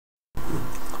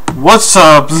What's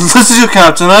up? This is your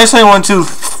captain. I say 1, 2,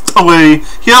 3.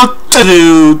 Here to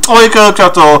do Toriko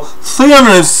chapter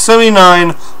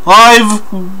 379 live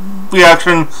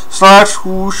reaction /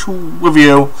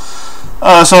 review.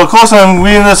 So of course I'm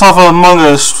reading this off of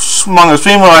manga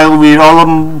stream where I read all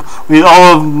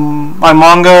of my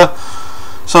manga.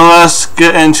 So let's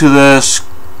get into this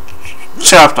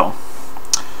chapter.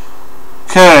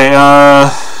 Okay,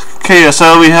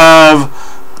 so we have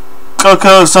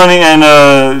Coco, Sunny, and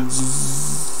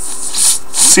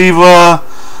Siva.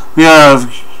 We have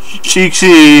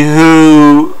Chi-Chi,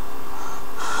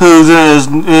 who's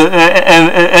in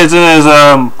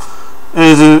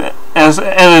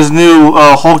his new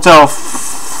hotel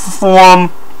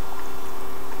form,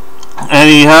 and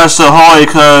he has to hurry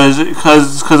because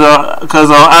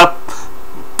our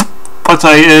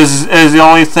appetite is the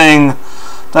only thing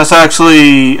that's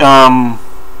actually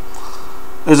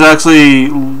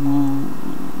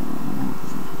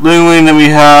lingering. Then we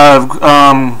have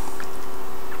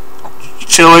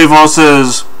Chili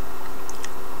versus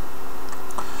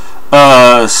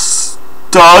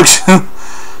Dogs.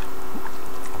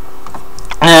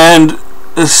 And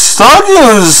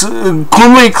Starga's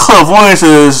gourmet clairvoyance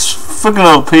is freaking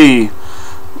OP.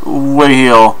 Wait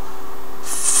here.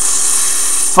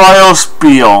 Fire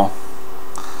Spiel.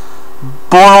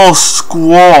 Bono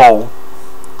Squall.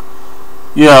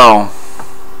 Yo.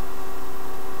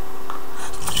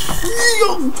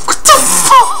 What the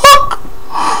fuck?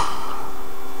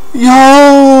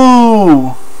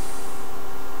 Yo.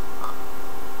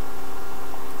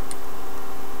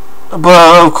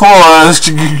 But of course,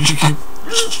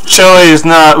 Chili is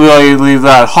not really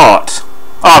that hot.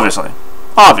 Obviously,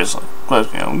 because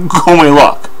call me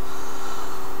luck.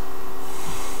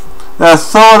 That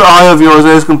third eye of yours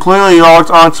is completely locked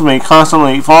onto me,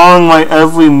 constantly following my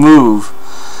every move.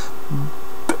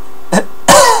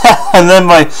 And then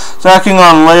by stacking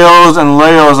on layers and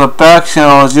layers of back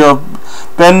channels, you're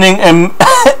bending and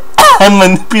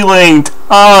manipulating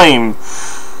time.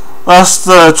 That's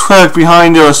the trick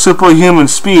behind your superhuman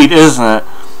speed, isn't it?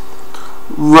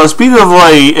 The speed of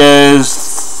light is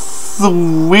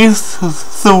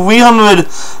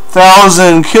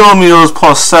 300,000 kilometers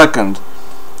per second.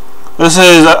 This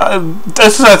is I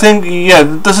think, yeah,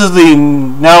 this is the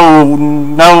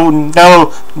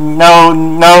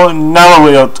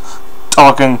narrator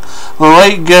talking. The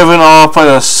light given off by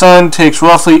the sun takes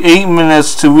roughly 8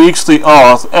 minutes to reach the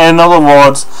earth. In other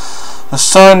words, the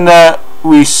sun that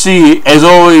we see is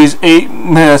always 8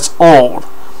 minutes old.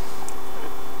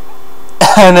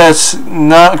 And it's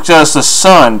not just the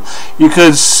sun. You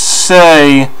could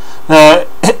say that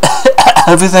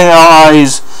everything our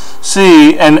eyes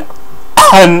see and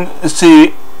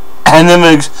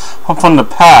images from the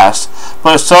past.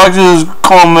 But Starga's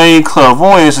gourmet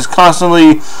clairvoyance is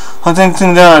constantly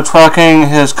hunting down and tracking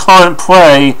his current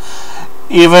prey,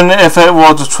 even if it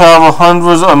were to travel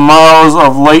hundreds of miles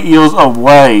of light years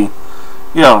away.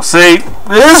 Yo, see,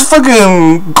 this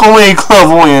fucking gourmet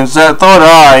clairvoyance, that third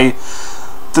eye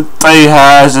that he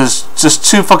has, is just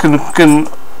too fucking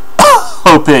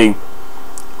OP.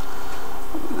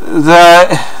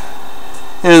 That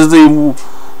is the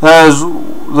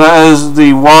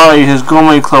why his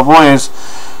gourmet clairvoyance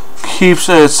keeps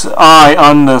its eye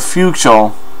on the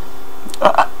future.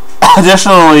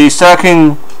 Additionally,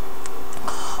 stacking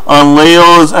on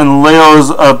layers and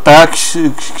layers of back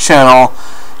channel,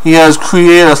 he has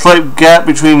created a slight gap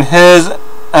between his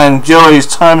and Joey's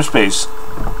time space.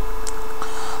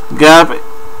 The gap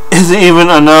isn't even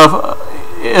enough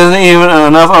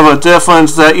of a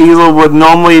difference that either would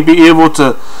normally be able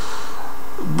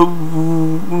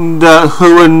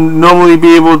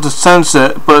to sense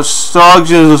it, but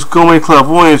Starga's gourmet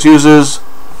clairvoyance uses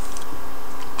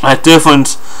a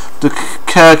difference to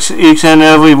catch each and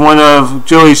every one of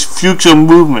Joey's future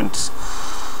movements.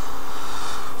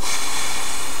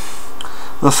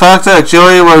 The fact that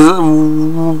Joey was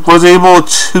able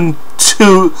to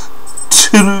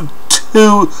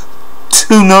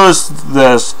notice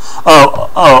this.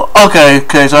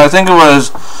 Okay. So I think it was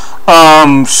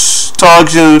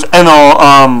Starga's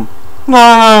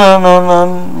no.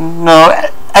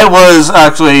 It was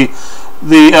actually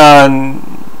the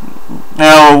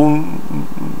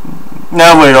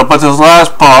narrator, but this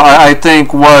last part I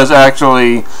think was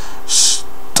actually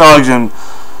Starga.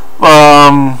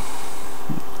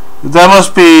 That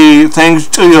must be things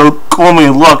to your gourmet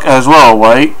look as well,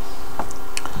 right?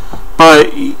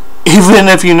 But even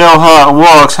if you know how it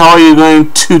works, how are you going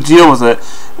to deal with it?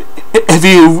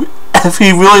 If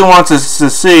he really wants us to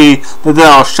see, then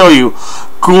I'll show you.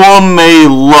 Gourmet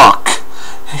luck.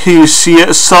 You see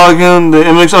it, Sagan, the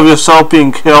image of yourself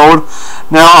being killed.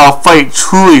 Now our fight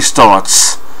truly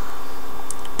starts.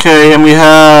 Okay, and we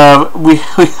have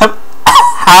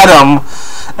Adam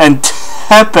and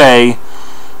Tepe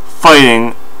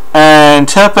fighting, and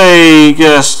Tepe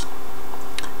just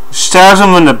stabs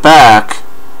him in the back.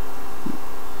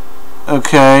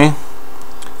 Okay.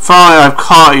 Finally, I've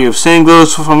caught you. Same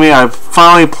goes for me. I've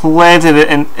finally planted it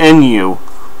in you.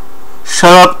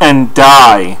 Shut up and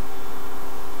die.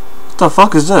 What the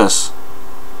fuck is this?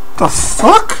 The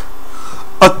fuck?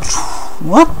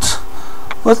 What?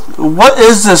 What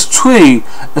is this tree?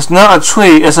 It's not a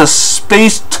tree. It's a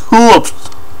space tulip.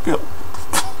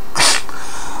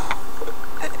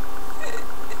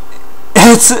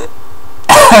 It's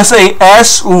a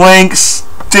S-rank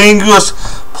dangerous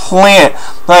plant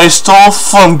that I stole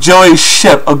from Joey's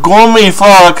ship. A gourmet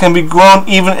flower can be grown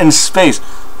even in space.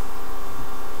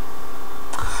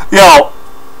 Yo,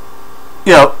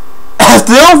 if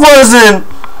there wasn't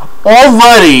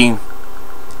already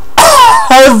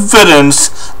evidence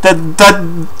that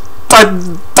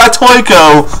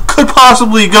Toriko could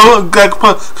possibly go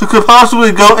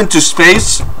into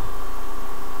space,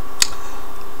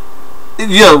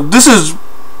 this is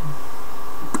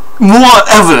more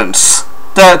evidence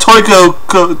that Toriko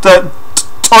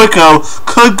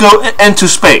could go into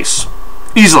space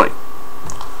easily.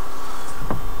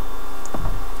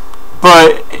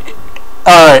 But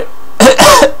alright,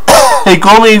 a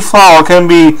gourmet flower can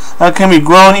be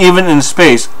grown even in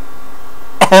space,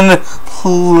 and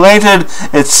planted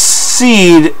its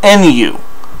seed in you.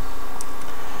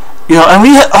 And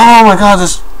oh my god,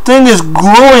 this thing is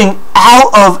growing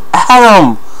out of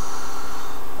Adam.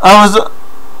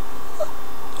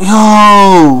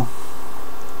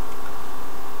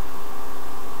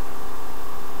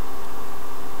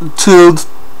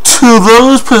 To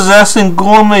those possessing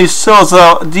gourmet cells,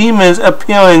 our demons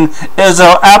appearing is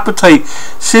our appetite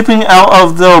seeping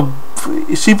out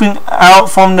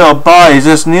from their bodies.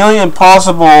 It's nearly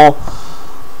impossible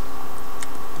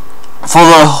for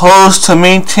the host to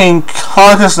maintain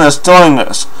consciousness during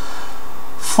this.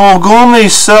 For gourmet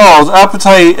cells,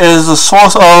 appetite is the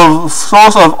source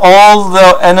of all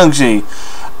their energy,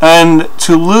 and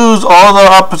to lose all their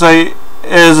appetite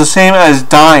is the same as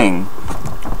dying.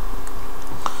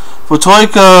 For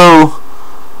Toriko's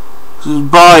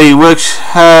body, which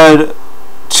had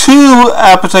two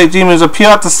appetite demons appear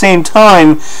at the same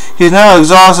time, he is now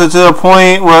exhausted to the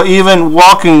point where even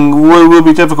walking would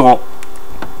be difficult.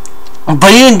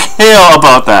 But he didn't care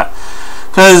about that,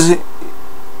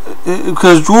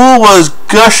 because drool was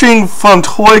gushing from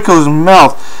Toriko's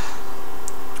mouth.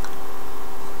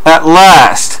 At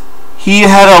last, he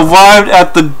had arrived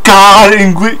at the god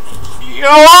ingredient.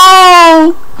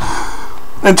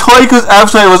 And Toriko's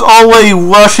appetite was already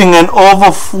rushing and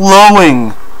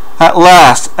overflowing. At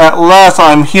last,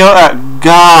 I'm here at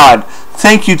God.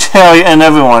 Thank you, Terry, and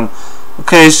everyone.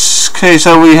 Okay,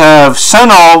 so we have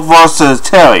Senol versus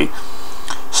Terry.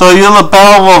 So you're the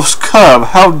Battle Wolf's cub.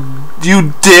 How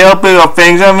you dare put your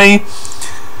fangs at me?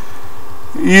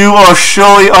 You are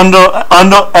surely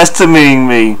underestimating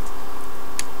me.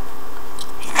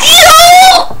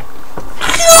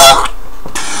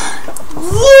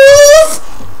 Wolf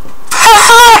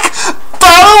Pack!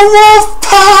 Battle Wolf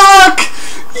Pack!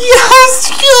 Yes,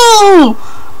 you!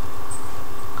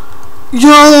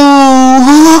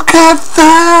 Look at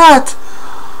that!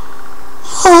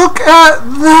 Look at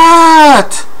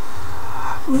that!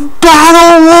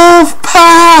 Battle Wolf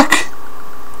Pack!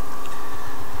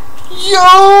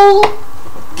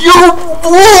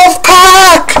 Wolf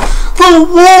Pack! The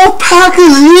Wolf Pack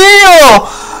is here!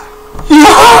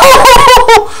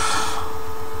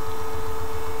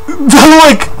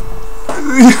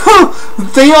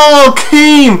 They all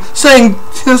came saying,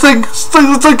 it's like,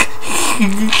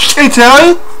 hey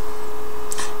Terry,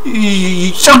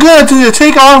 you're going to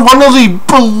take on one of the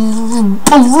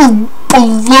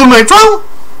Blue Nitro?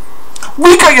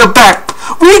 We got your back!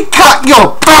 We got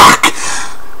your back!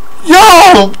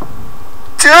 Yo!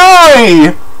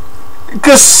 Terry!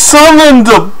 Just summon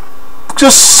the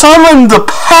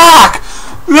pack!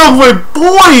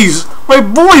 My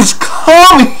boys,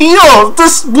 come here!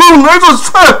 This Blue Nitro's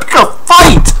trying to pick a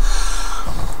fight!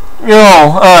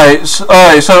 Alright, so,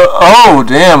 oh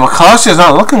damn, Acasia's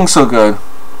not looking so good.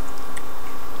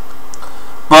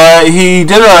 But he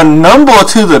did a number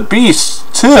to the beast,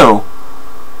 too.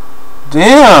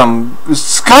 Damn,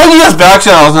 Skydia's back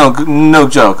channel is no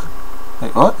joke.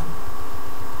 Wait, what?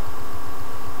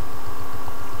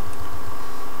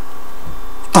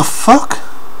 The fuck?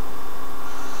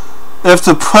 If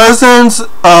the presence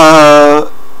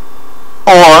or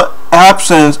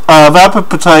absence of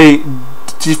appetite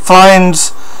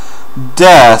defines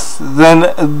death, then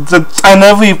and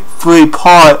every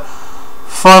part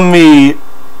from me,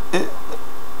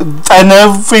 and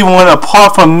everyone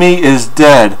apart from me is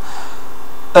dead.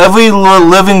 Every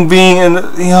living being in,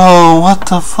 what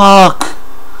the fuck?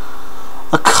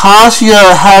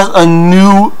 Acasia has a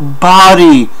new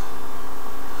body.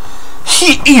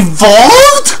 He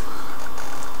evolved?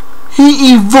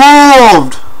 He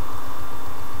evolved.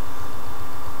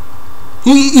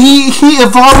 He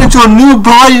evolved into a new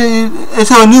body,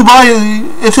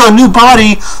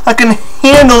 that can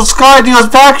handle Skydeal's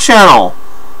back channel.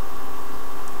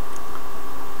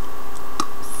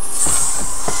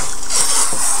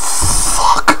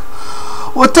 Fuck.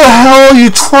 What the hell are you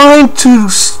trying to?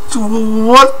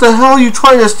 What the hell are you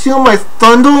trying to steal my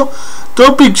thunder?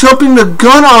 Don't be jumping the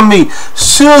gun on me.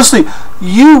 Seriously,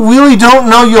 you really don't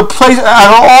know your place at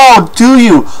all, do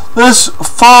you? This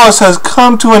farce has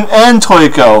come to an end,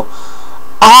 Toriko.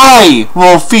 I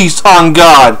will feast on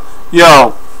God.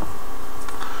 Yo.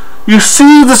 You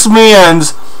see this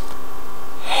man's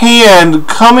hand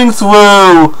coming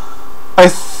through.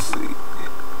 It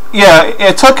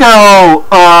took out,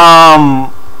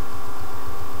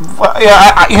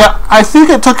 I think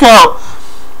it took out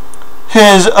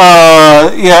his,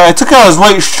 it took out his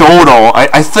right shoulder,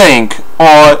 I think,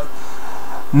 or,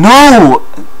 no,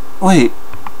 wait,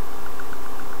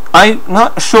 I'm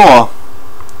not sure,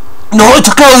 no, it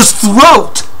took out his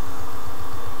throat,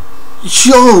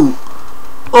 yo,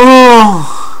 oh,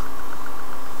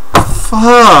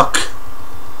 fuck,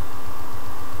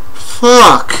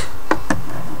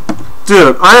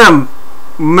 dude, I am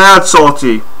mad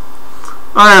salty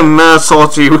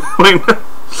right now.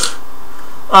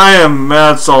 I am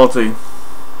mad salty.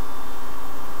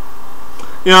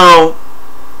 But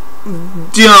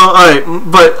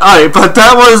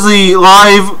that was the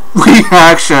live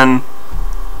reaction.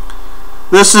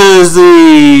 This is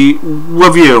the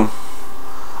review.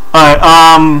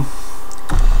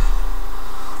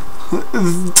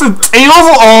 The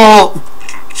overall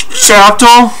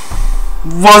chapter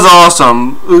was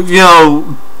awesome.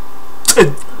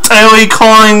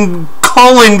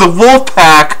 Calling the wolf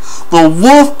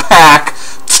pack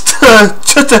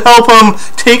just to help him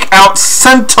take out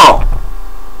Centaur.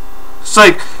 It's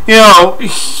like,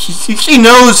 he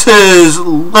knows his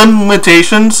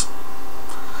limitations,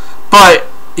 but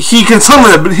he can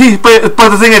summon it. But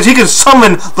the thing is, he can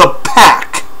summon the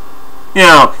pack.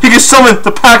 He can summon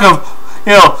the pack of,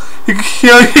 he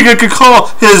could call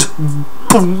his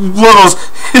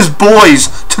boys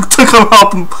to come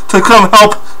help him, to come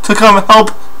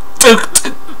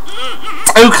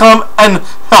and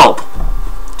help.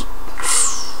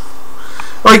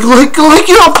 Like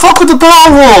you don't fuck with the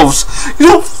Battle Wolves. You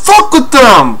don't fuck with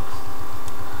them.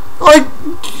 Like,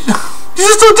 you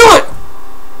just don't do it.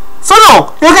 So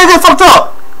no, you're gonna get fucked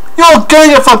up. You're gonna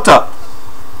get fucked up.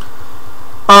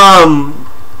 And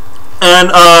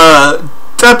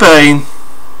Tepe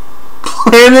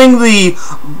planning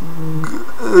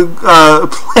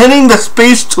the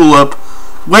space tulip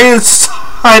right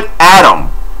inside Adam.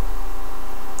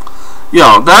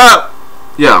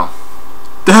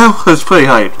 That was pretty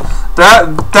hyped.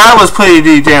 That was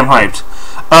pretty damn hyped.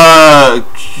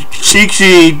 She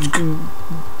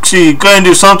gonna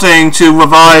do something to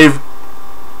revive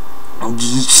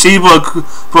Sheba,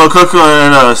 Cooker,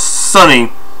 and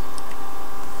Sunny.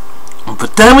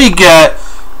 But then we get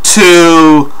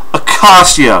to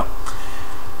Acasia.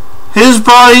 His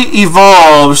body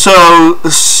evolved so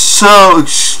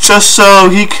just so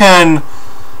he can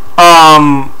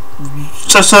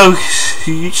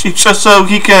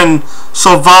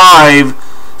survive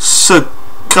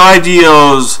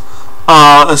Skydeal's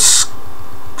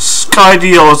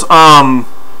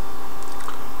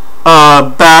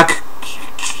back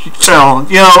channel.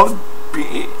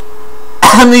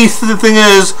 And the thing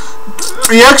is,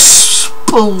 the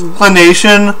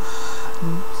explanation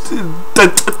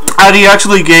that he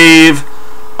actually gave,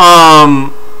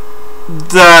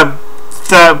 that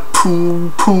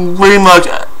pretty much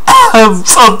a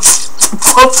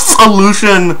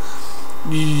solution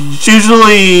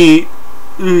usually,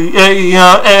 it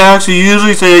actually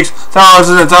usually takes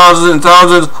thousands and thousands and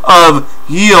thousands of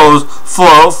years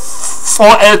for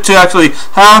it to actually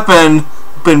happen.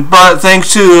 But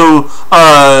thanks to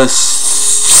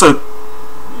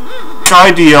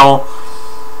Skydeal,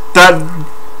 that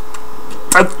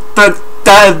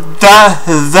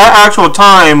actual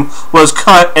time was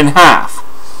cut in half.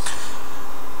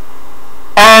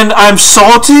 And I'm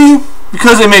salty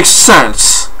because it makes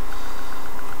sense.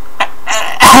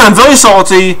 I'm very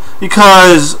salty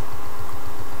because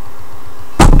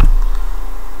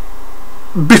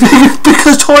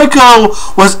because Toriko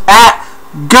was at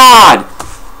God.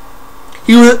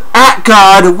 He was at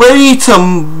God, ready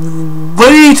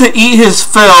to eat his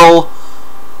fill,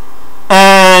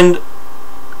 and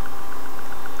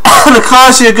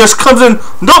Acasia just comes in.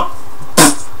 Nope,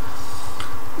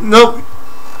 nope.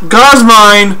 God's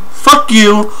mine. Fuck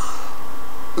you.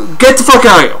 Get the fuck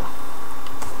out of here.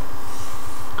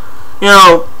 You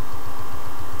know,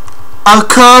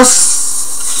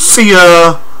 Acasia,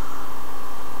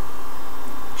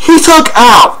 he took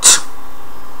out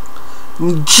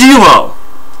Jiro.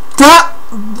 That,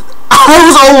 I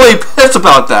was always pissed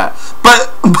about that.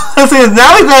 But the thing is,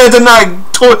 now he's going to deny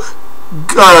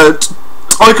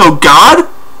Toriko God?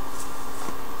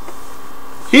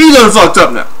 He's done fucked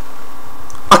up now.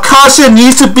 Acasia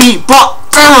needs to be brought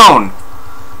down.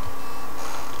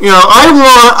 You know, I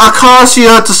want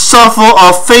Acasia to suffer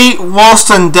a fate worse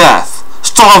than death.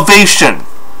 Starvation.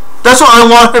 That's what I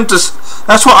want him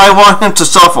to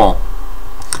suffer.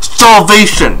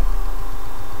 Starvation.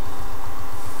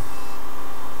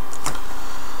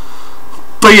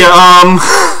 But yeah,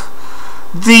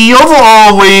 the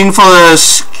overall rating for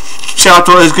this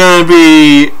chapter is going to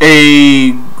be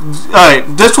a. Alright,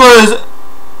 this was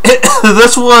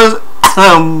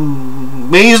an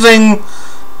amazing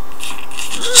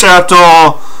chapter,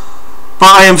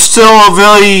 but I'm still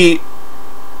very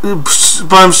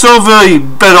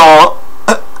bitter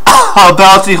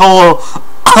about the whole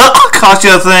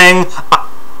Acasia thing.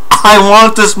 I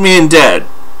want this man dead.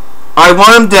 I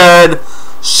want him dead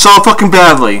so fucking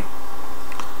badly.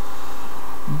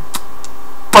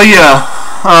 But yeah,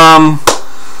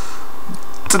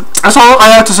 that's all I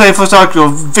have to say for this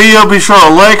video. Be sure to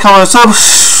like, comment,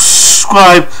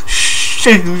 subscribe,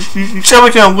 share my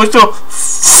channel with your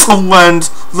friends.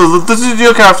 This is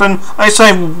your captain. I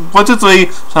say 1, 2, 3,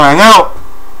 signing out.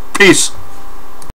 Peace.